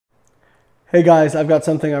Hey guys, I've got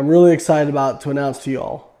something I'm really excited about to announce to you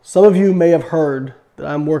all. Some of you may have heard that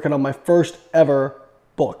I'm working on my first ever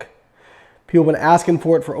book. People have been asking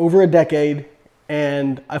for it for over a decade,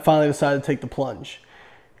 and I finally decided to take the plunge.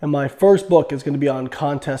 And my first book is going to be on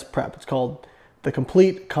contest prep. It's called The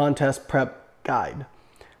Complete Contest Prep Guide.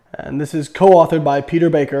 And this is co-authored by Peter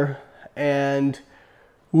Baker, and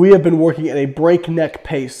we have been working at a breakneck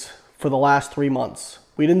pace for the last 3 months.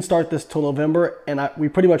 We didn't start this till November, and we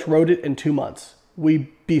pretty much wrote it in 2 months. We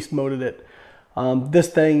beast moded it. This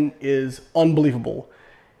thing is unbelievable.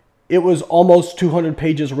 It was almost 200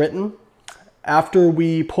 pages written. After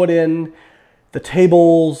we put in the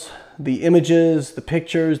tables, the images, the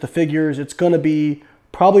pictures, the figures, it's going to be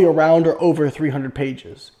probably around or over 300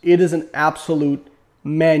 pages. It is an absolute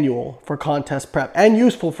manual for contest prep and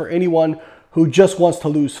useful for anyone who just wants to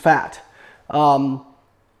lose fat.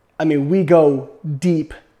 I mean, we go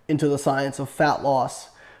deep into the science of fat loss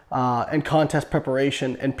and contest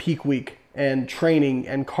preparation and peak week and training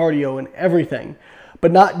and cardio and everything.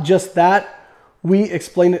 But not just that, we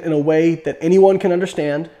explain it in a way that anyone can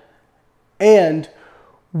understand, and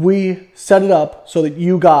we set it up so that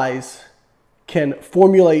you guys can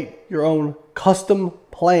formulate your own custom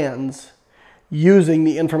plans using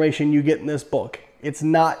the information you get in this book. It's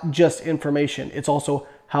not just information, it's also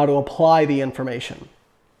how to apply the information.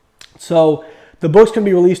 So the book's going to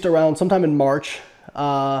be released around sometime in March,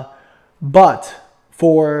 but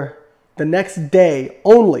for the next day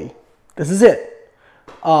only, this is it.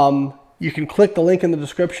 You can click the link in the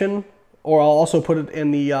description, or I'll also put it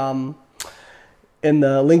in the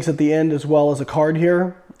links at the end as well as a card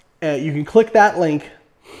here. You can click that link,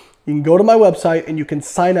 you can go to my website, and you can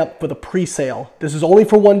sign up for the pre-sale. This is only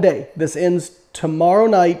for 1 day. This ends tomorrow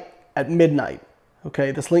night at midnight.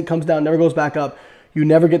 Okay, this link comes down, never goes back up. You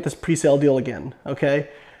never get this pre-sale deal again, okay?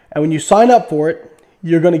 And when you sign up for it,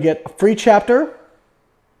 you're going to get a free chapter.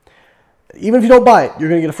 Even if you don't buy it, you're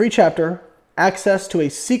going to get a free chapter, access to a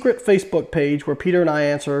secret Facebook page where Peter and I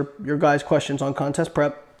answer your guys' questions on contest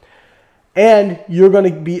prep, and you're going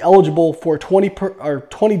to be eligible for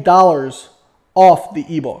 $20 off the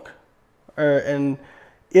ebook. And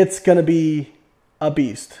it's going to be a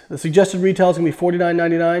beast. The suggested retail is going to be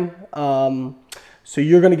 $49.99. So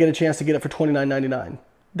you're going to get a chance to get it for $29.99.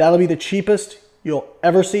 That'll be the cheapest you'll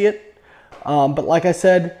ever see it. But like I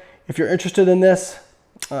said, if you're interested in this,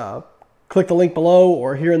 click the link below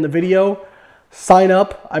or here in the video. Sign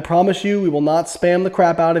up. I promise you we will not spam the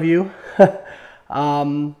crap out of you.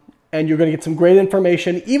 And you're going to get some great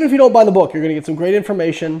information. Even if you don't buy the book, you're going to get some great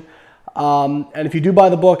information. And if you do buy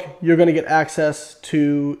the book, you're going to get access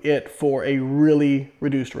to it for a really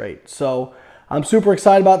reduced rate. So I'm super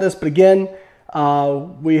excited about this. But again,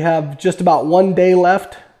 we have just about 1 day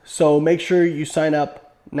left, so make sure you sign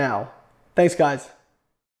up now. Thanks, guys.